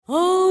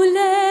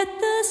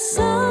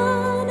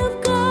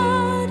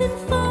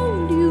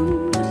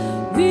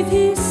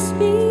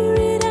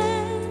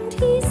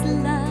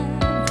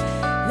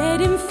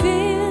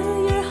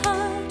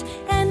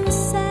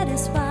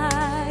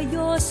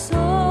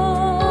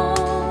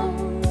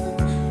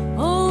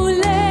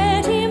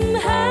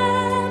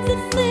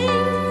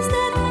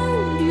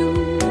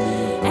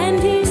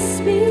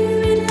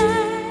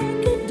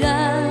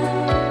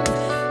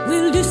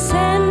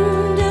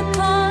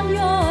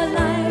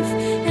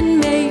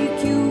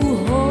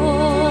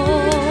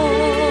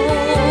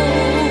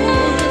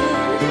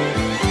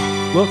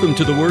Welcome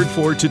to the Word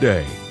for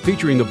Today,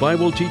 featuring the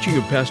Bible teaching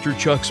of Pastor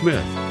Chuck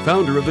Smith,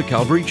 founder of the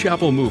Calvary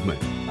Chapel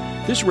Movement.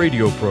 This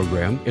radio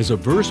program is a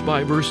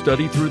verse-by-verse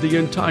study through the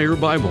entire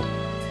Bible.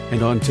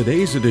 And on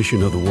today's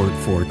edition of the Word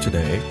for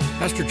Today,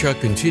 Pastor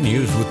Chuck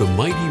continues with the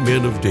mighty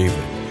men of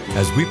David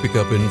as we pick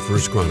up in 1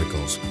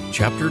 Chronicles,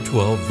 chapter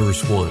 12,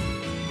 verse 1.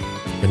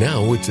 And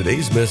now with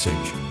today's message,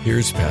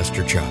 here's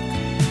Pastor Chuck.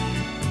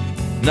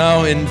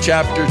 Now in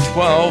chapter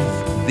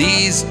 12,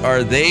 these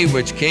are they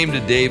which came to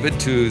David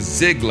to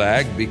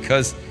Ziklag,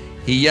 because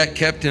he yet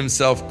kept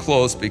himself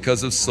close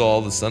because of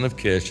Saul the son of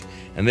Kish,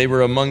 and they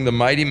were among the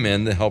mighty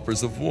men, the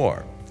helpers of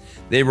war.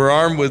 They were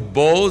armed with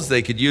bows.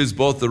 They could use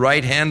both the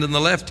right hand and the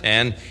left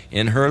hand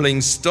in hurling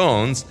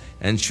stones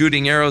and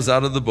shooting arrows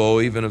out of the bow,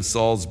 even of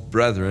Saul's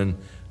brethren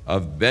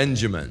of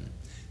Benjamin.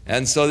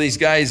 And so these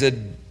guys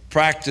had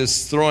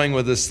practiced throwing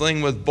with a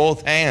sling with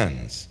both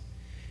hands.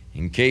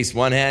 In case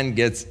one hand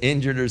gets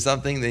injured or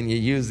something, then you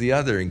use the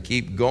other and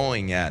keep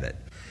going at it.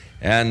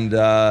 And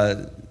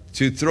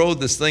to throw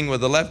the sling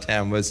with the left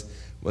hand was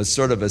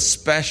sort of a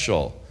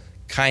special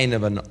kind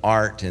of an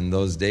art in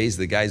those days.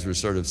 The guys were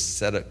sort of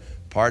set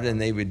apart, and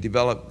they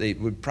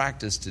would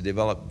practice to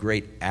develop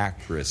great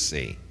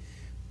accuracy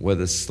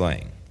with a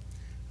sling.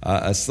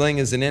 A sling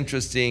is an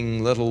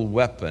interesting little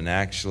weapon,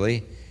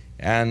 actually,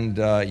 and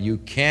you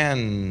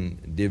can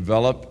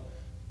develop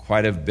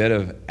quite a bit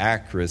of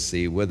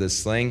accuracy with a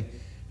sling.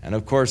 And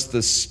of course,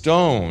 the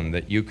stone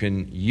that you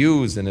can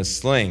use in a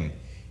sling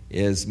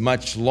is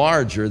much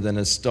larger than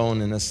a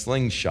stone in a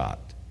slingshot.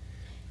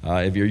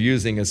 If you're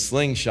using a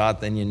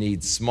slingshot, then you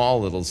need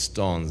small little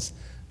stones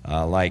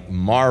like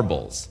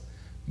marbles.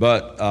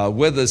 But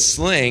with a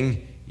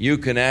sling, you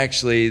can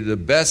actually, the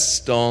best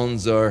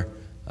stones are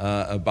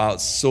about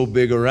so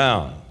big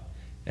around.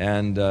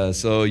 And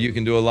so you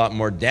can do a lot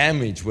more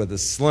damage with a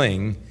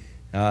sling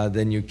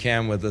than you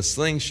can with a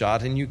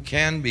slingshot, and you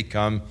can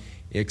become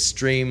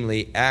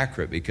extremely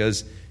accurate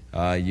because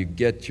you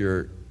get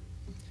your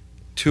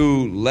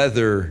two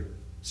leather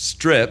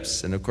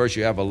strips, and of course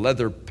you have a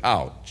leather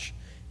pouch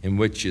in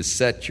which you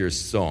set your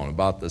stone,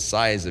 about the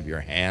size of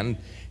your hand,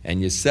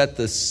 and you set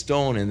the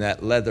stone in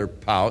that leather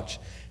pouch,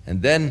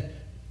 and then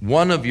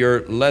one of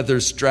your leather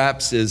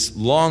straps is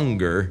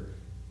longer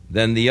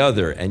than the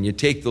other, and you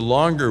take the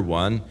longer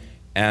one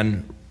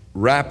and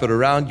wrap it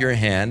around your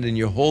hand, and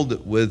you hold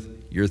it with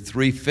your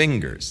 3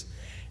 fingers.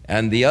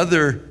 And the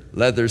other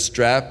leather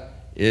strap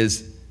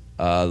is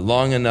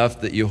long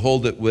enough that you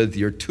hold it with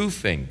your 2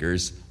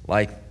 fingers,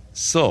 like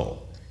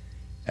so.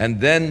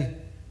 And then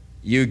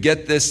you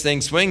get this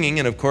thing swinging,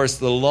 and of course,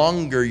 the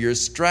longer your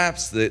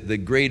straps, the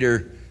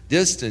greater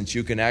distance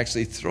you can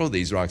actually throw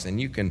these rocks.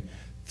 And you can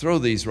throw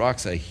these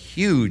rocks a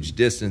huge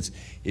distance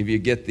if you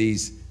get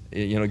these,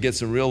 get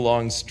some real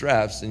long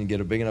straps, and you get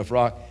a big enough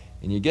rock,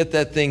 and you get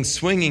that thing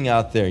swinging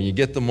out there. You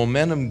get the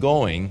momentum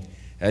going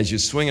as you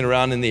swing it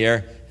around in the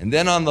air. And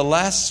then on the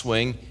last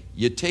swing,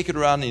 you take it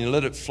around and you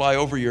let it fly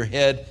over your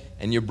head,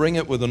 and you bring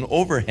it with an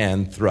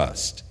overhand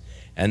thrust.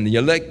 And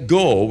you let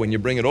go, when you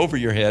bring it over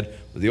your head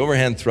with the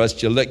overhand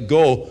thrust, you let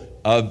go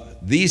of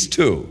these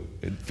 2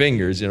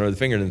 fingers, the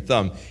finger and the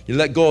thumb. You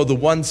let go of the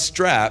one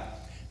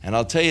strap, and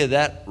I'll tell you,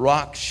 that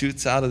rock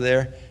shoots out of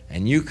there,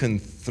 and you can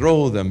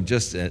throw them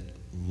just at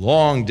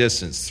long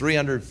distance,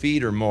 300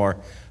 feet or more,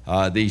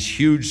 these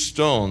huge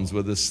stones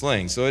with a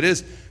sling. So it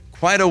is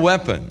quite a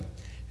weapon.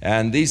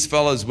 And these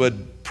fellows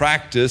would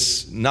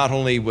practice not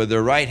only with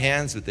their right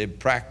hands, but they'd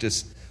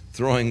practice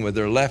throwing with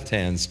their left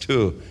hands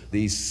too,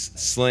 these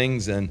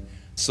slings. And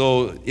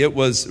so it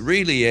was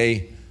really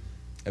a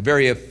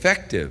very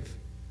effective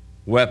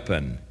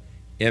weapon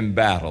in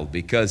battle,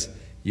 because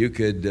you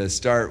could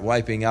start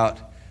wiping out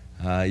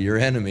your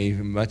enemy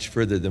much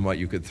further than what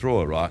you could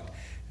throw a rock.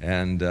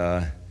 And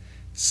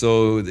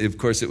so, of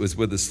course, it was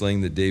with the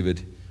sling that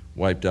David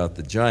wiped out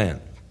the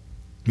giant.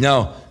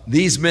 Now,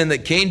 these men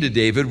that came to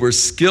David were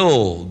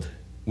skilled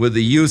with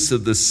the use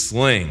of the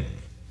sling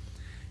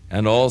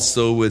and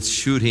also with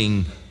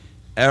shooting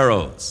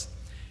arrows.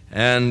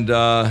 And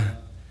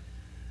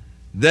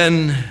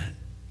then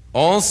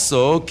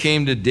also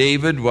came to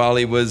David while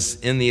he was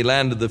in the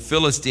land of the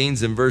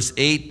Philistines, in verse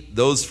 8,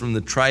 those from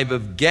the tribe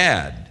of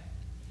Gad.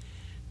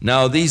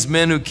 Now, these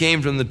men who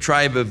came from the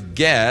tribe of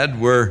Gad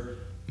were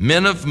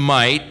men of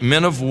might,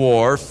 men of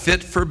war,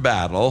 fit for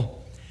battle.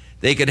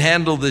 They could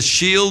handle the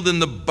shield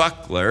and the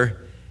buckler,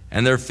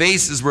 and their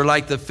faces were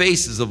like the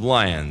faces of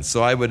lions.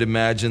 So I would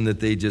imagine that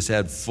they just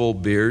had full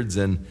beards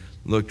and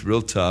looked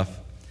real tough.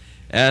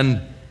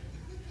 And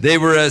they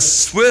were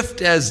as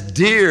swift as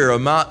deer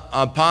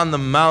upon the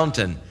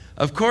mountain.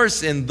 Of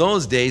course, in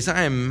those days,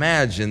 I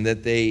imagine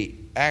that they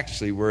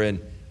actually were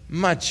in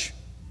much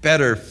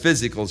better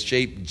physical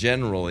shape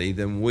generally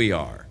than we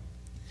are.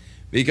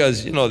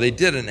 Because, they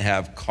didn't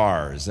have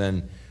cars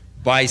and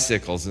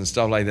bicycles and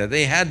stuff like that.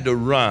 They had to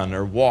run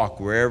or walk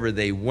wherever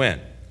they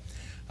went.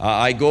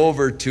 I go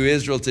over to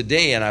Israel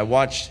today, and I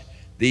watch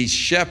these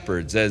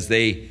shepherds as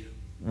they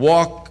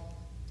walk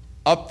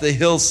up the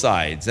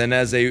hillsides and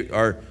as they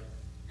are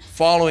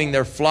following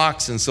their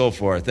flocks and so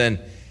forth. And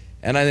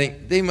And I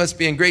think they must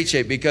be in great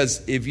shape,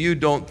 because if you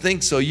don't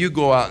think so, you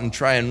go out and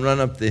try and run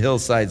up the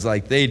hillsides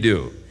like they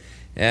do.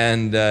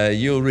 And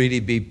you'll really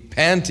be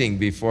panting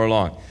before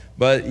long.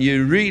 But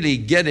you really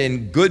get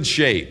in good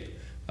shape.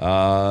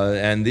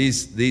 And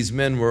these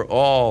men were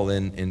all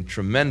in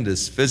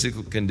tremendous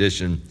physical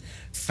condition,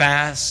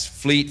 fast,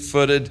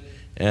 fleet-footed,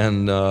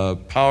 and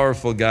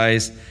powerful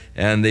guys.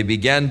 And they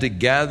began to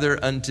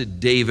gather unto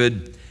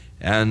David.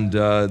 And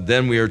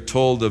then we are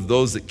told of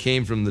those that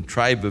came from the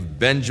tribe of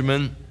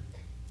Benjamin.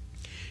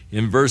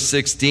 In verse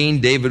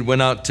 16, David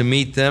went out to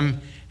meet them,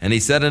 and he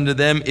said unto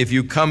them, if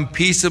you come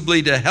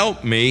peaceably to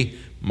help me,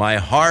 my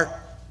heart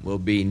will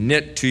be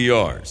knit to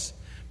yours.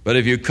 But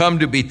if you come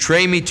to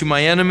betray me to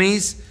my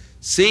enemies,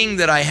 seeing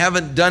that I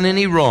haven't done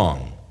any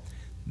wrong,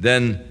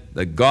 then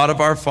the God of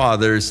our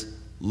fathers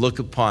look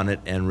upon it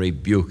and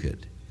rebuke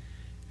it.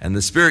 And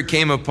the Spirit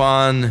came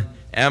upon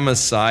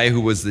Amasai,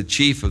 who was the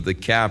chief of the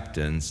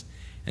captains,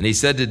 and he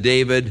said to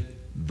David,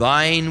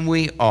 thine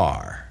we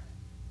are,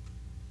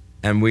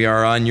 and we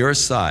are on your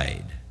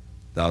side,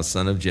 thou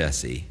son of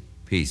Jesse,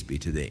 peace be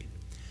to thee.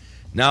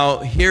 Now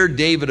here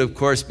David, of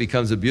course,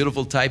 becomes a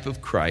beautiful type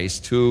of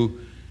Christ, who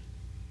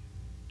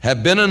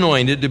had been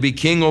anointed to be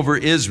king over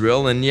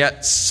Israel, and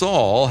yet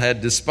Saul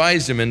had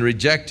despised him and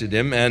rejected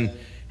him and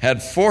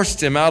had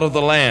forced him out of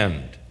the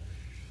land.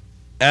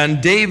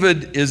 And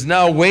David is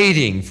now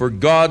waiting for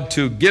God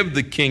to give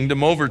the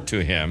kingdom over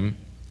to him.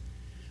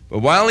 But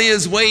while he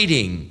is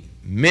waiting,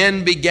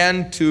 men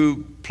began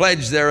to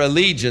pledge their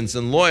allegiance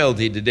and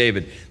loyalty to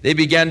David. They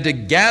began to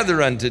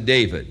gather unto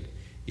David.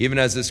 Even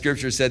as the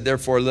scripture said,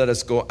 therefore let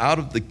us go out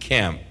of the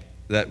camp,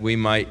 that we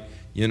might,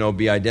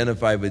 be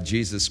identified with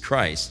Jesus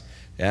Christ.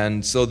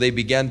 And so they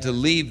began to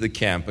leave the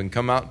camp and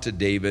come out to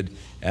David.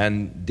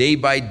 And day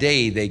by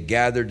day they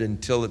gathered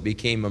until it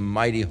became a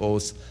mighty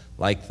host,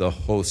 like the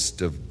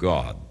host of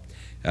God.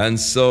 And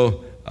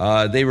so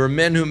they were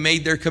men who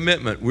made their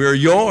commitment. We're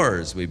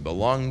yours. We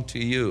belong to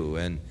you.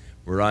 And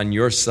we're on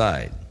your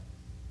side.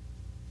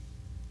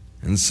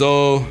 And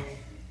so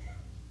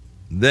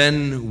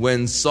then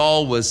when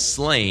Saul was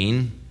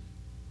slain,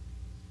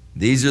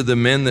 these are the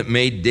men that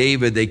made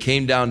David. They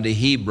came down to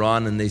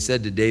Hebron and they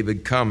said to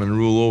David, come and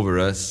rule over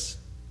us.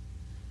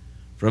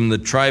 From the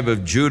tribe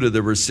of Judah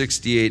there were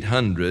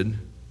 6,800.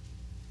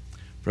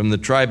 From the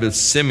tribe of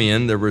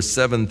Simeon there were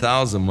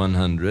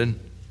 7,100.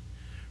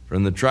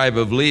 From the tribe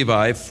of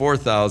Levi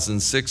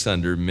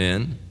 4,600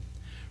 men.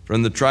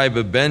 From the tribe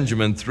of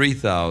Benjamin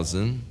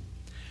 3,000.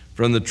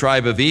 From the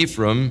tribe of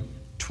Ephraim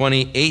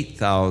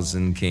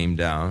 28,000 came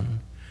down.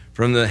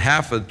 From the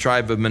half of the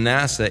tribe of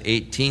Manasseh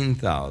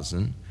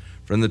 18,000.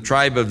 From the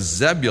tribe of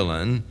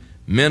Zebulun,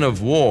 men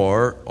of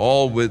war,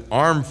 all with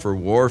armed for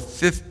war,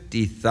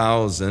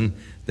 50,000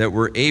 that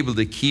were able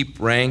to keep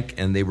rank,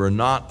 and they were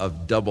not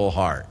of double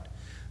heart.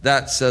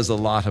 That says a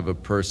lot of a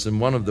person.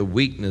 One of the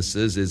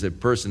weaknesses is a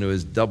person who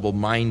is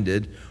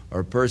double-minded,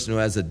 or a person who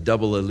has a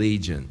double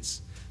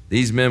allegiance.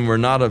 These men were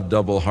not of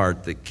double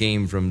heart that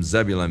came from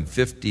Zebulun,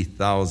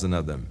 50,000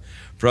 of them.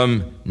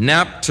 From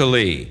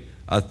Naphtali,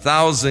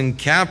 1,000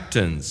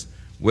 captains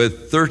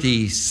with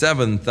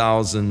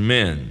 37,000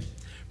 men.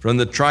 From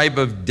the tribe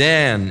of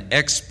Dan,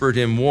 expert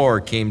in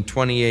war, came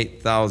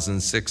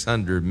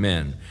 28,600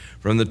 men.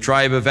 From the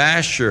tribe of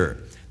Asher,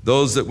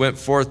 those that went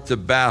forth to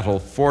battle,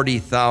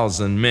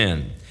 40,000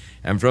 men.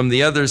 And from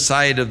the other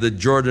side of the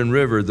Jordan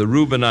River, the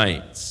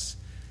Reubenites,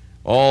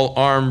 all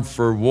armed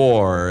for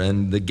war,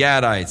 and the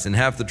Gadites, and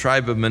half the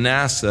tribe of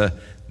Manasseh,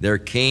 there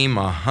came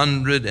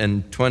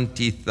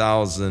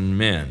 120,000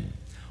 men.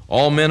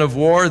 All men of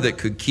war that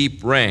could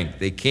keep rank.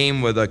 They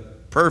came with a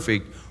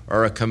perfect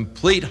or a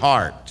complete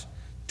heart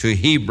to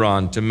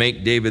Hebron to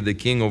make David the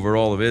king over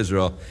all of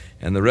Israel.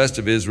 And the rest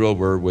of Israel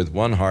were with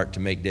one heart to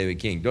make David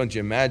king. Don't you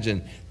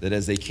imagine that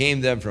as they came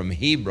then from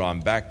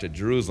Hebron back to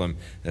Jerusalem,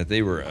 that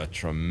they were a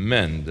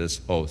tremendous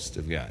host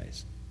of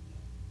guys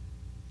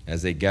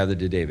as they gathered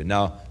to David.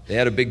 Now, they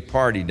had a big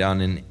party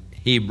down in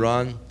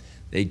Hebron.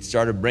 They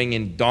started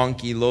bringing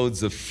donkey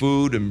loads of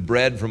food and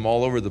bread from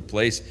all over the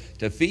place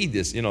to feed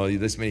this.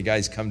 This many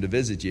guys come to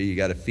visit you, you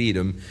got to feed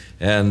them.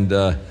 And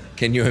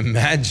can you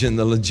imagine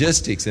the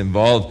logistics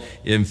involved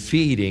in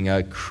feeding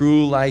a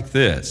crew like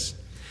this?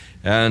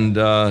 And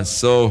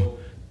so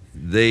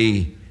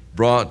they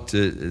brought,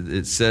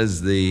 it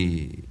says,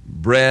 the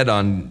bread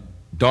on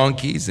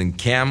donkeys and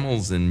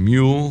camels and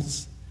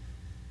mules.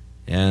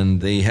 And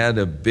they had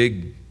a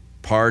big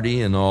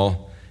party and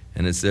all.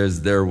 And it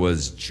says, there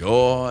was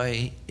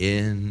joy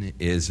in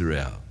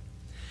Israel.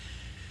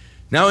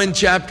 Now in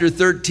chapter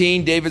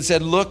 13, David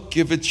said, look,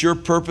 if it's your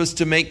purpose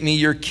to make me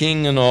your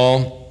king and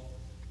all,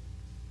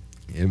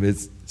 if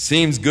it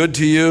seems good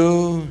to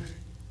you,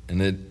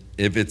 and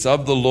if it's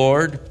of the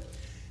Lord,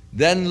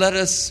 then let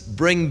us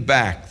bring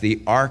back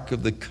the Ark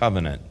of the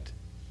Covenant,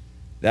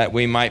 that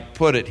we might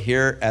put it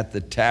here at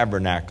the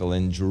tabernacle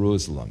in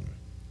Jerusalem.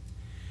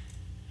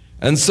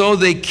 And so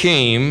they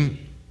came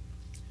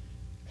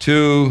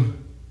to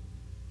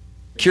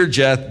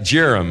Kirjath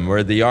Jearim,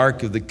 where the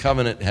Ark of the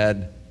Covenant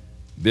had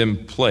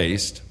been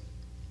placed.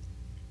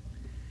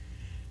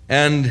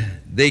 And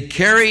they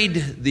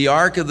carried the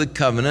Ark of the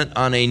Covenant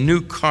on a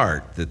new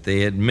cart that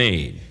they had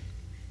made.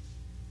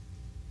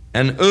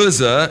 And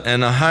Uzzah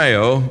and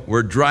Ahio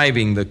were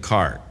driving the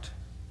cart.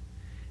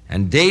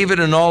 And David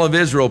and all of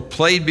Israel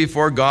played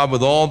before God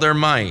with all their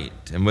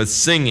might, and with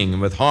singing,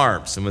 and with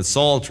harps, and with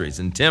psalteries,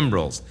 and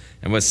timbrels,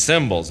 and with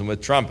cymbals, and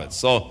with trumpets.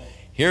 So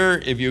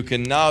here, if you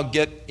can now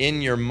get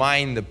in your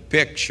mind the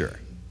picture.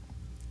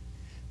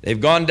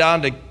 They've gone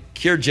down to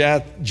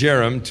Kirjath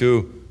Jearim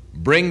to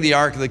bring the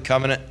Ark of the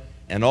Covenant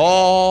and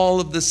all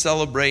of the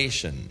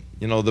celebration,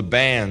 the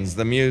bands,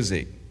 the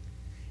music,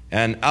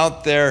 and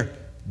out there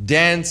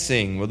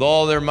dancing with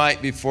all their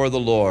might before the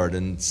Lord,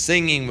 and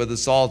singing with the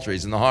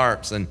psalteries and the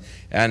harps, and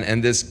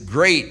this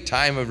great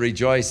time of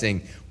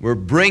rejoicing. We're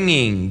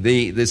bringing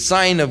the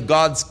sign of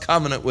God's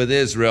covenant with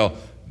Israel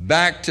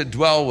back to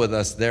dwell with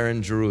us there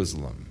in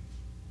Jerusalem.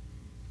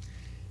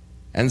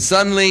 And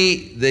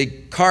suddenly the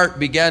cart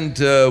began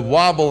to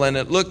wobble, and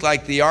it looked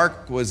like the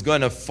ark was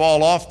going to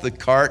fall off the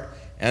cart.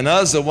 And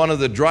Uzzah, one of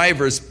the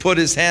drivers, put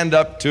his hand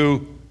up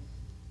to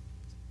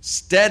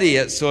steady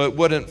it so it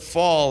wouldn't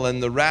fall.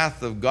 And the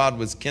wrath of God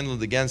was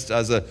kindled against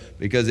Uzzah,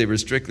 because they were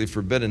strictly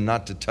forbidden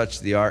not to touch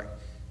the ark.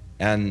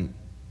 And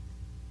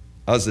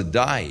Uzzah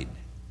died.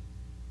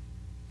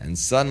 And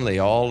suddenly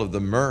all of the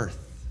mirth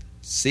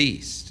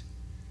ceased.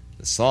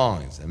 The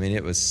songs,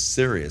 it was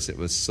serious, it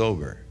was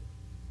sober.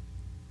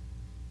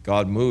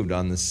 God moved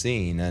on the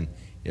scene, and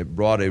it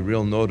brought a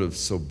real note of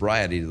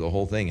sobriety to the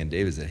whole thing. And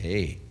David said,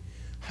 hey,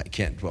 I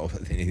can't dwell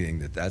with anything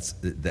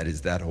that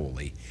is that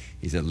holy.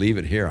 He said, leave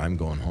it here, I'm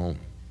going home.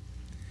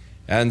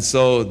 And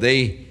so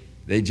they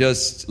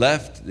just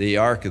left the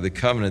Ark of the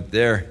Covenant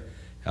there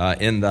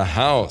in the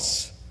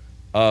house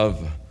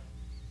of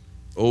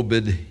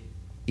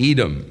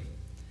Obed-Edom.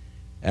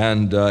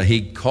 And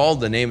he called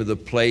the name of the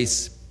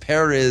place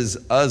Perez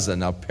Uzzah.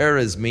 Now,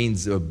 Perez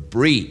means a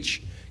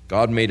breach.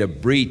 God made a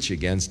breach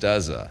against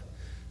Uzzah.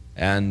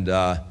 And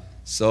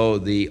so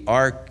the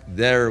ark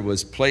there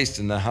was placed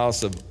in the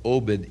house of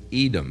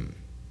Obed-Edom.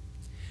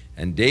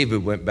 And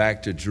David went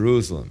back to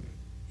Jerusalem.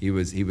 He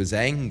was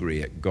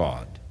angry at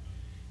God.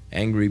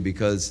 Angry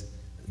because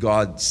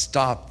God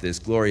stopped this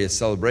glorious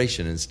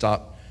celebration and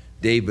stopped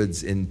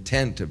David's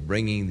intent of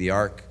bringing the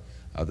Ark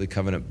of the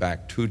Covenant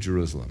back to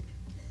Jerusalem.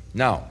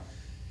 Now,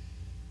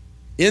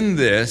 in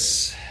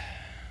this,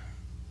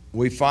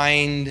 we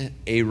find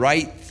a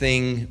right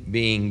thing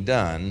being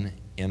done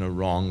in a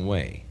wrong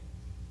way.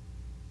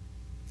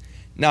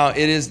 Now, it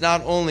is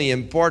not only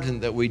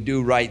important that we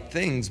do right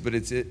things, but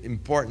it's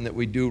important that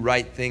we do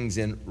right things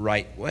in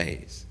right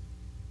ways.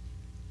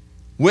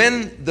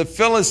 When the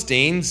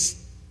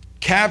Philistines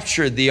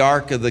captured the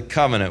Ark of the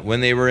Covenant,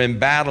 when they were in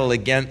battle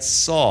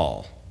against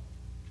Saul,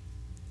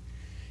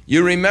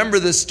 you remember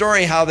the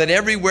story how that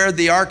everywhere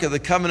the Ark of the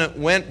Covenant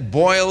went,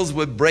 boils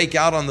would break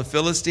out on the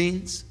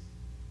Philistines?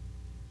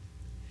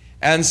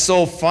 And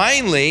so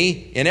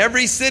finally, in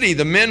every city,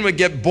 the men would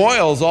get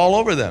boils all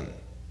over them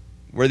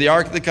where the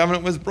Ark of the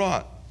Covenant was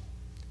brought.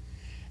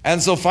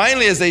 And so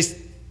finally, as they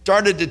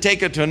started to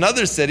take it to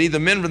another city,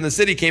 the men from the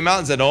city came out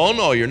and said, oh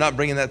no, you're not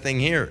bringing that thing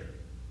here.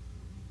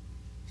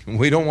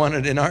 We don't want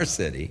it in our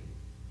city.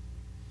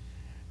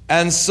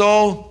 And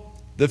so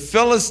the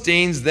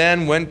Philistines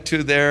then went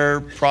to their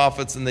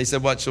prophets and they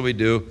said, what shall we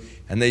do?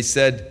 And they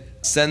said,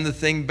 send the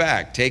thing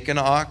back. Take an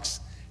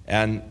ox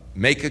and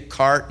make a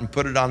cart and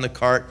put it on the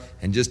cart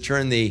and just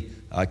turn the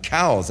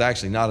cows,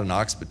 actually not an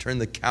ox, but turn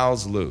the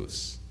cows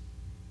loose.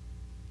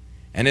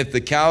 And if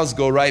the cows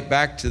go right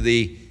back to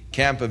the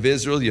camp of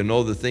Israel, you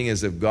know the thing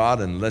is of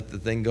God, and let the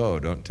thing go.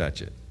 Don't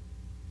touch it.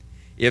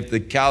 If the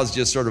cows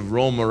just sort of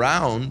roam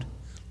around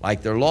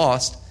like they're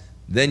lost,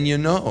 then you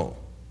know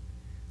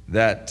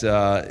that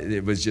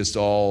it was just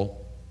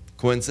all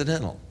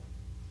coincidental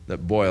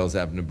that boils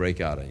happened to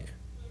break out on you.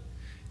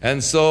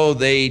 And so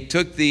they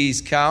took these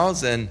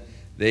cows and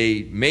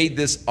they made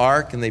this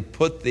ark, and they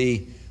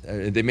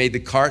made the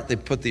cart, they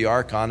put the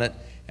ark on it,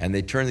 and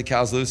they turned the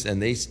cows loose,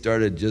 and they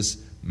started just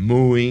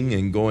mooing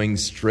and going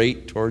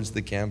straight towards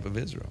the camp of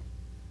Israel.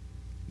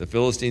 The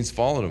Philistines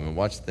followed them and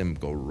watched them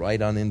go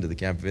right on into the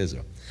camp of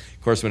Israel.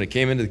 Of course, when it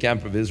came into the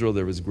camp of Israel,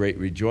 there was great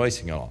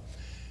rejoicing and all.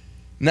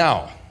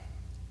 Now,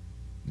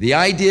 the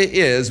idea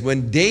is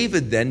when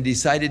David then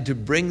decided to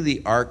bring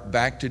the ark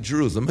back to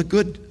Jerusalem, a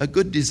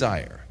good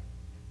desire.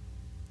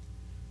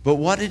 But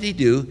what did he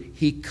do?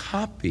 He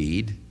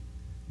copied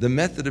the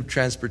method of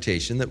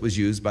transportation that was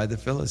used by the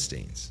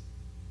Philistines.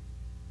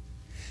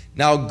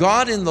 Now,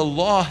 God in the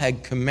law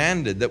had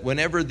commanded that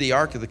whenever the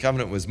Ark of the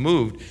Covenant was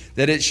moved,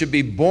 that it should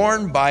be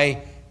borne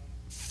by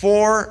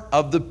 4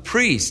 of the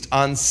priests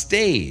on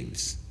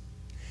staves.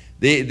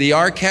 The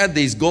ark had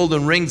these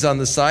golden rings on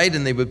the side,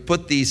 and they would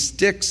put these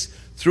sticks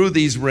through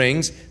these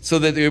rings so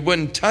that they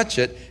wouldn't touch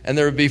it, and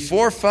there would be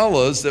 4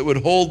 fellows that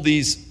would hold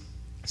these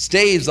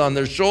staves on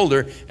their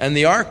shoulder, and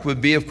the ark would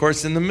be, of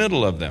course, in the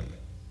middle of them.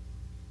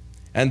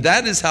 And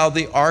that is how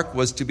the ark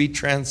was to be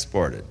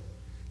transported.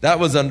 That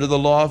was under the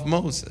law of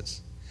Moses.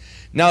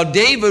 Now,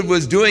 David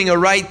was doing a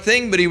right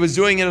thing, but he was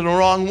doing it in a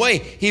wrong way.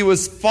 He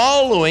was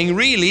following,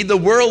 really, the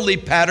worldly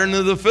pattern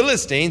of the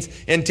Philistines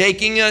and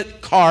taking a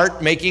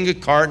cart, making a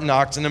cart and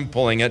oxen and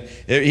pulling it.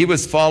 He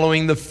was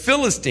following the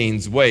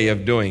Philistines' way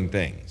of doing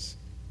things.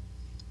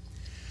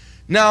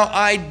 Now,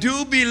 I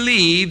do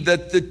believe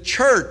that the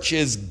church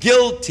is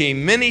guilty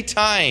many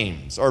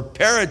times, or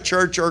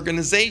parachurch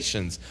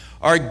organizations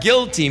are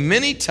guilty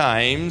many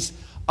times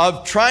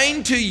of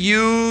trying to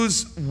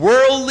use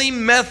worldly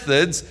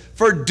methods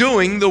for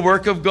doing the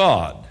work of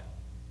God.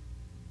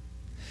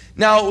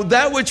 Now,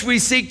 that which we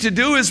seek to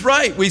do is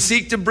right. We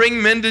seek to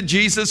bring men to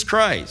Jesus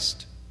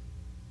Christ.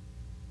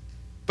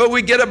 But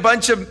we get a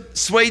bunch of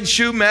suede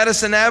shoe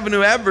Madison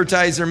Avenue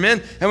advertiser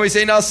men, and we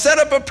say, now set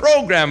up a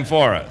program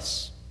for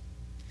us.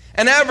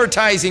 An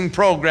advertising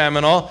program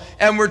and all,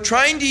 and we're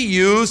trying to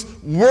use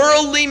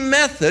worldly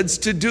methods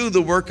to do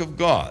the work of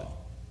God.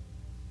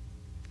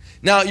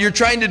 Now, you're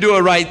trying to do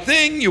a right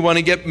thing. You want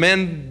to get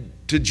men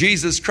to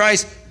Jesus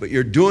Christ, but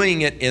you're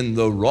doing it in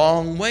the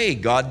wrong way.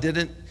 God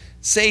didn't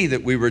say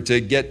that we were to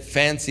get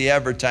fancy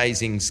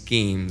advertising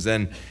schemes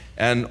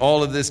and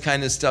all of this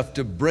kind of stuff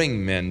to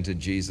bring men to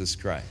Jesus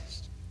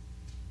Christ.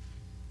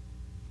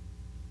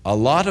 A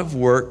lot of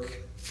work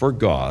for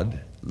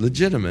God,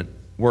 legitimate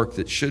work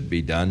that should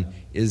be done,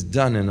 is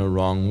done in a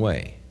wrong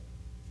way.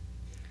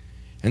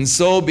 And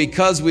so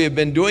because we have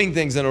been doing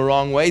things in a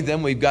wrong way,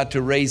 then we've got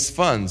to raise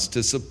funds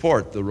to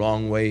support the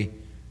wrong way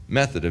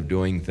method of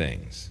doing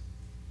things.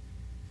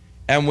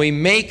 And we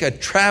make a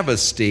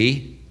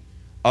travesty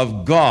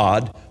of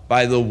God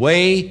by the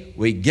way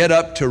we get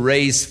up to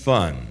raise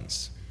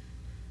funds.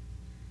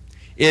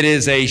 It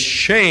is a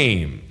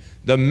shame,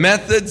 the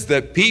methods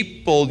that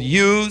people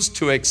use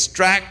to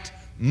extract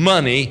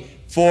money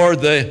for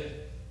the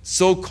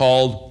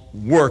so-called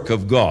work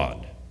of God.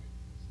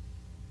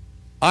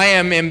 I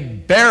am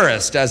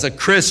embarrassed as a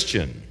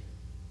Christian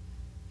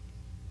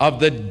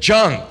of the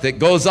junk that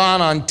goes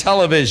on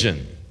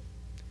television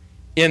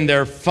in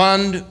their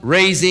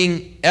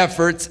fundraising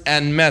efforts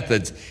and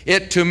methods.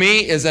 It, to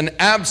me, is an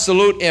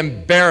absolute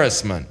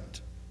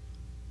embarrassment.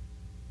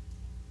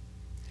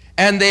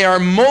 And they are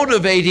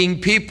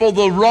motivating people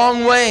the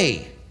wrong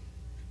way.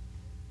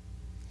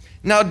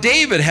 Now,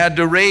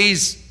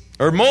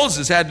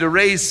 Moses had to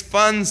raise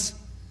funds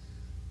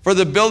for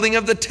the building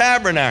of the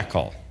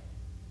tabernacle.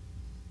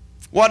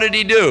 What did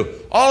he do?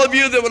 All of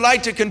you that would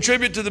like to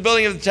contribute to the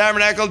building of the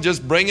tabernacle,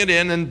 just bring it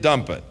in and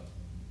dump it.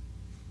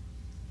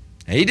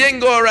 He didn't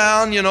go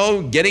around,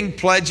 getting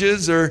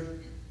pledges or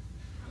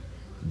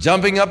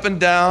jumping up and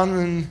down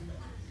and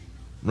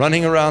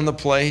running around the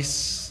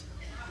place,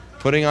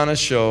 putting on a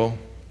show.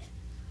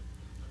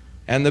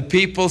 And the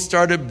people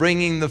started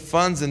bringing the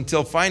funds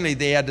until finally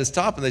they had to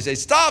stop. And they say,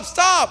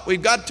 stop,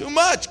 we've got too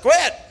much,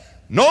 quit.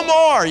 No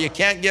more, you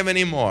can't give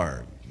any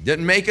more.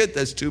 Didn't make it,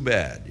 that's too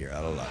bad, you're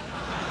out of luck.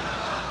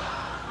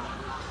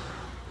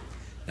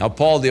 Now,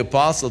 Paul the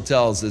Apostle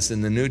tells us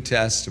in the New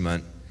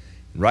Testament,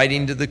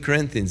 writing to the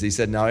Corinthians, he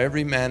said, now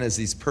every man as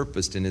he's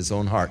purposed in his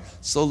own heart,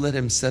 so let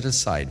him set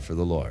aside for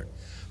the Lord.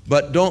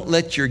 But don't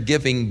let your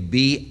giving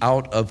be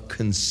out of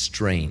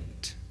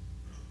constraint.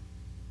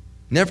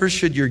 Never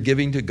should your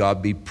giving to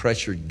God be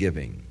pressured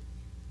giving.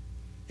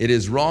 It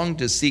is wrong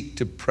to seek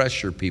to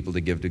pressure people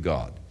to give to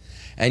God.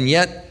 And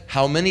yet,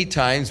 how many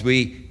times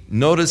we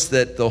notice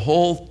that the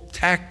whole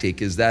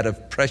tactic is that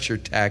of pressure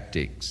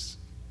tactics.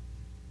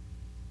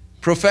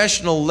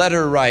 Professional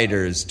letter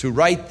writers to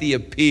write the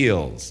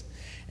appeals,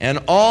 and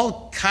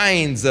all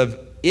kinds of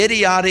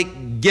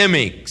idiotic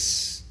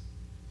gimmicks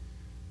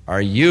are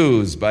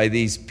used by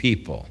these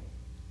people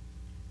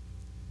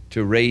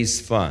to raise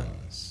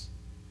funds.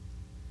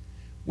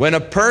 When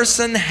a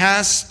person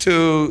has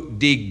to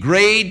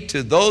degrade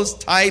to those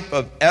type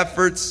of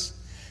efforts,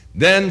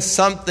 then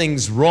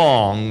something's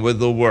wrong with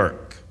the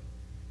work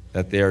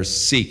that they are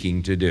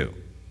seeking to do.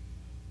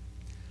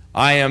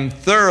 I am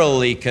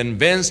thoroughly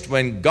convinced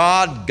when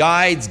God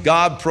guides,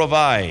 God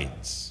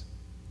provides.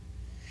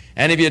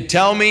 And if you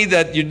tell me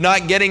that you're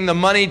not getting the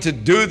money to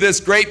do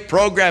this great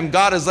program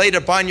God has laid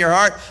upon your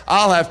heart,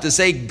 I'll have to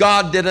say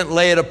God didn't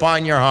lay it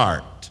upon your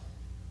heart.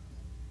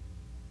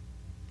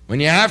 When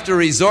you have to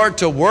resort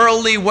to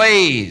worldly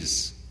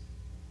ways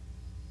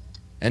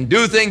and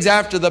do things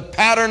after the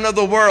pattern of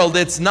the world,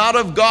 it's not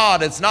of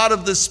God, it's not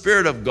of the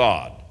Spirit of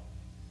God.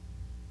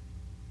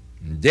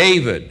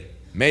 David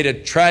made a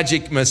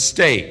tragic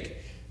mistake.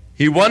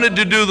 He wanted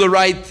to do the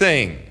right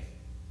thing.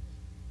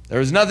 There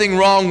was nothing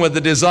wrong with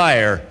the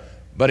desire,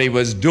 but he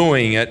was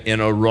doing it in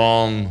a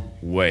wrong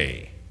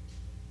way.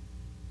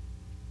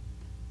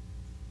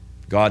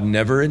 God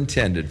never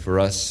intended for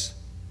us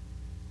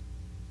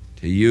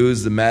to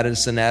use the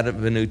Madison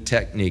Avenue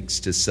techniques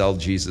to sell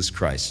Jesus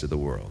Christ to the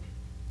world,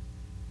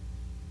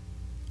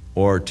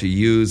 or to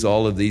use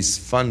all of these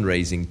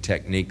fundraising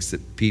techniques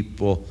that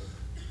people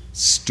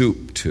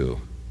stoop to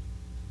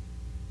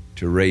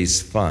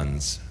raise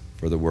funds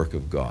for the work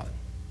of God.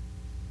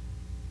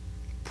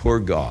 Poor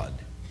God.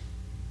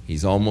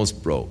 He's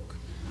almost broke.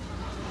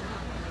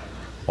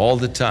 All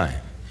the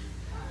time.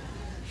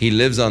 He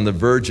lives on the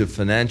verge of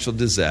financial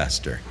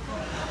disaster.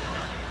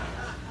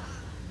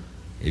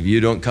 If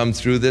you don't come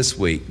through this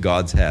week,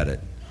 God's had it.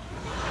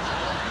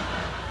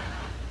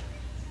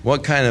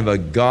 What kind of a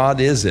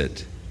God is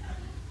it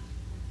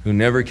who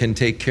never can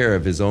take care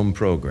of his own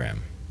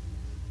program?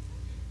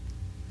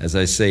 As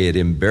I say, it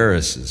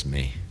embarrasses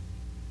me.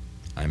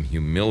 I'm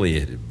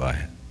humiliated by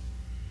it.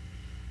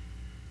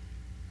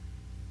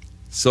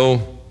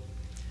 So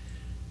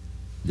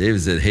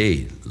David said,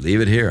 hey, leave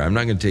it here. I'm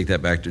not going to take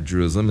that back to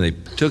Jerusalem. And they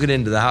took it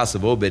into the house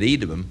of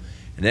Obed-Edom.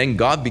 And then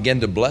God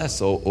began to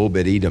bless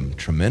Obed-Edom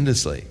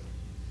tremendously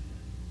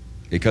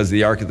because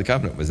the Ark of the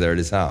Covenant was there at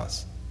his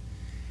house.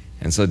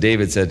 And so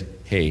David said,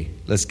 hey,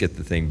 let's get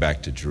the thing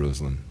back to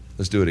Jerusalem.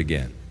 Let's do it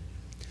again.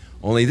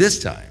 Only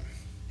this time,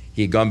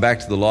 he had gone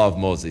back to the law of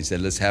Moses. He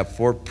said, let's have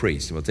 4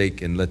 priests. We'll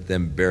take and let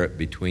them bear it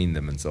between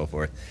them and so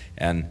forth.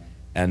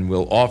 And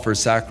we'll offer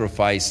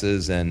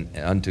sacrifices and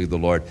unto the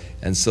Lord.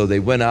 And so they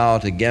went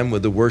out again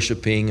with the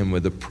worshiping and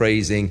with the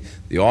praising,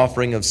 the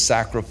offering of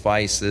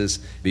sacrifices.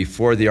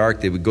 Before the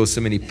ark, they would go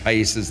so many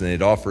paces and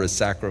they'd offer a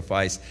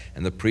sacrifice,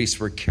 and the priests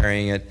were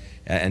carrying it.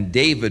 And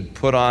David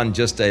put on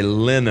just a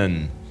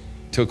linen,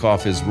 took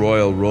off his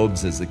royal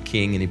robes as a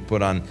king, and he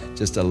put on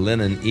just a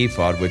linen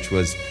ephod, which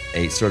was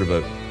a sort of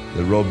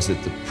the robes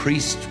that the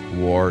priest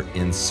wore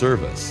in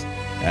service.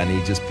 And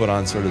he just put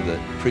on sort of the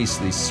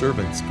priestly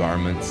servant's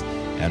garments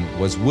and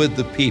was with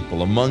the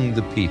people, among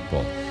the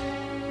people.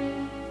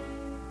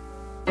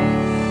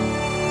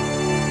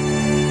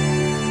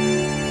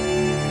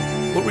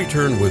 We'll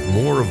return with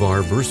more of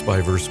our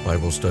verse-by-verse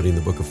Bible study in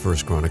the book of 1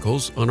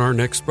 Chronicles on our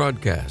next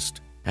broadcast,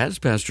 as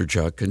Pastor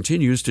Chuck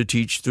continues to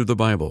teach through the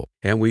Bible,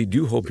 and we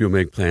do hope you'll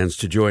make plans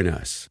to join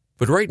us.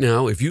 But right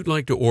now, if you'd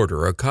like to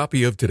order a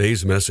copy of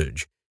today's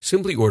message,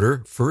 simply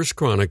order 1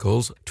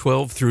 Chronicles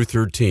 12 through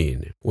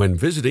 13 when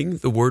visiting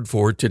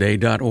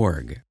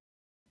thewordfortoday.org.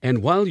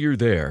 And while you're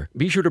there,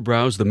 be sure to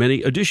browse the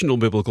many additional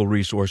biblical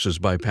resources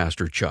by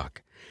Pastor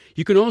Chuck.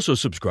 You can also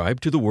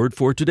subscribe to the Word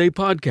for Today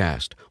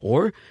podcast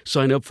or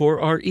sign up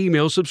for our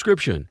email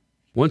subscription.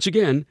 Once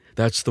again,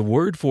 that's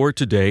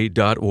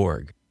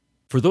thewordfortoday.org.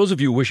 For those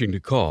of you wishing to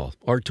call,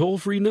 our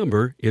toll-free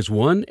number is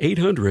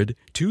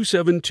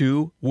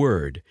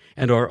 1-800-272-WORD,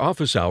 and our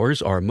office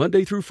hours are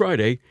Monday through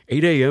Friday,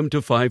 8 a.m.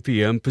 to 5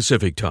 p.m.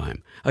 Pacific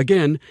Time.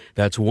 Again,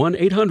 that's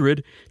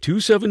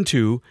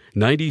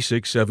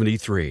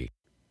 1-800-272-9673.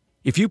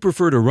 If you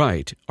prefer to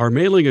write, our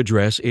mailing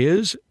address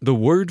is The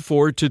Word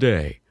for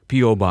Today,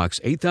 P.O. Box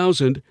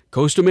 8000,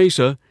 Costa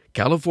Mesa,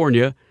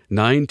 California,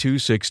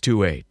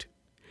 92628.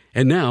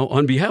 And now,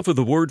 on behalf of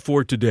The Word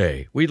for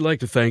Today, we'd like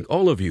to thank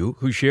all of you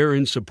who share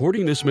in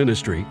supporting this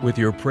ministry with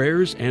your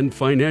prayers and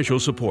financial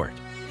support.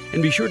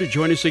 And be sure to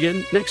join us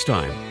again next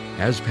time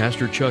as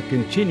Pastor Chuck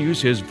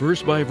continues his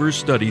verse-by-verse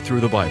study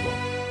through the Bible.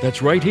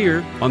 That's right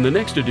here on the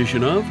next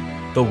edition of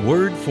The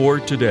Word for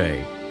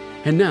Today.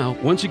 And now,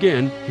 once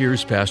again,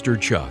 here's Pastor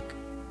Chuck.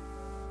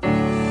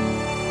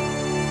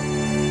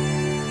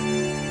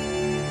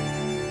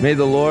 May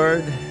the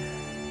Lord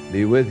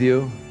be with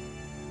you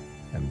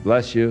and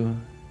bless you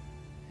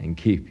and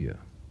keep you.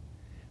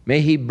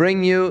 May He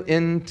bring you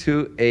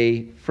into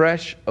a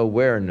fresh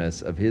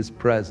awareness of His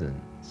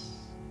presence.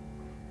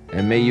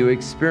 And may you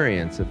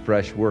experience a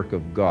fresh work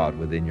of God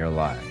within your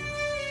lives,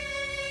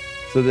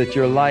 so that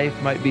your life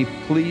might be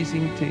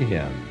pleasing to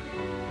Him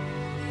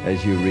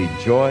as you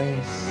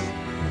rejoice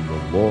in the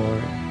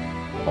Lord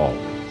always.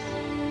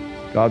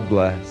 God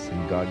bless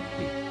and God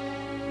keep.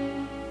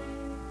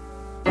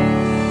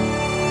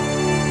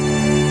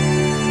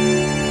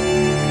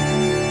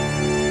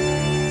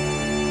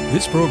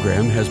 This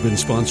program has been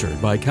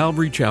sponsored by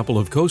Calvary Chapel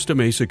of Costa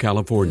Mesa,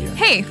 California.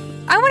 Hey,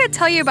 I want to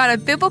tell you about a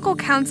biblical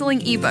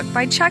counseling ebook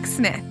by Chuck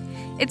Smith.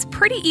 It's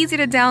pretty easy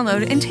to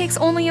download and takes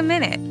only a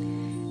minute.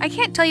 I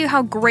can't tell you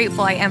how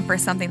grateful I am for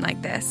something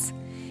like this.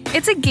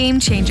 It's a game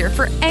changer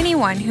for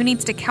anyone who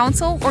needs to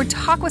counsel or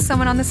talk with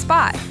someone on the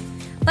spot.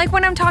 Like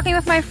when I'm talking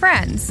with my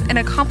friends and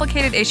a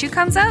complicated issue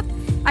comes up,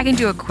 I can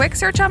do a quick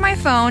search on my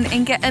phone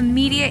and get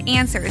immediate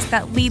answers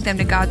that lead them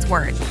to God's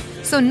Word.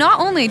 So not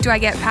only do I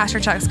get Pastor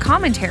Chuck's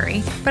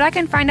commentary, but I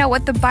can find out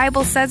what the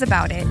Bible says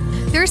about it.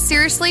 There's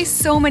seriously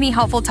so many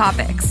helpful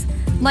topics,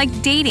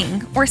 like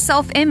dating or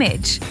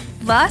self-image,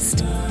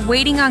 lust,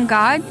 waiting on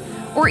God,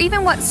 or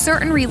even what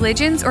certain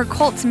religions or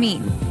cults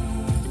mean.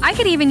 I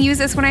could even use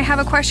this when I have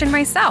a question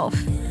myself.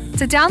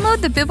 To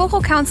download the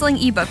Biblical Counseling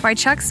ebook by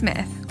Chuck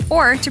Smith,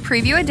 or to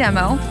preview a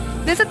demo,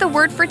 visit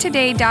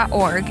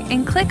thewordfortoday.org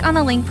and click on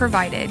the link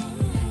provided.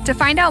 To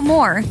find out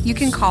more, you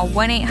can call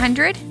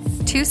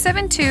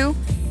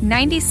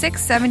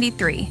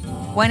 1-800-272-9673.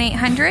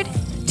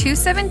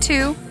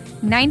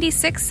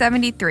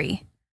 1-800-272-9673.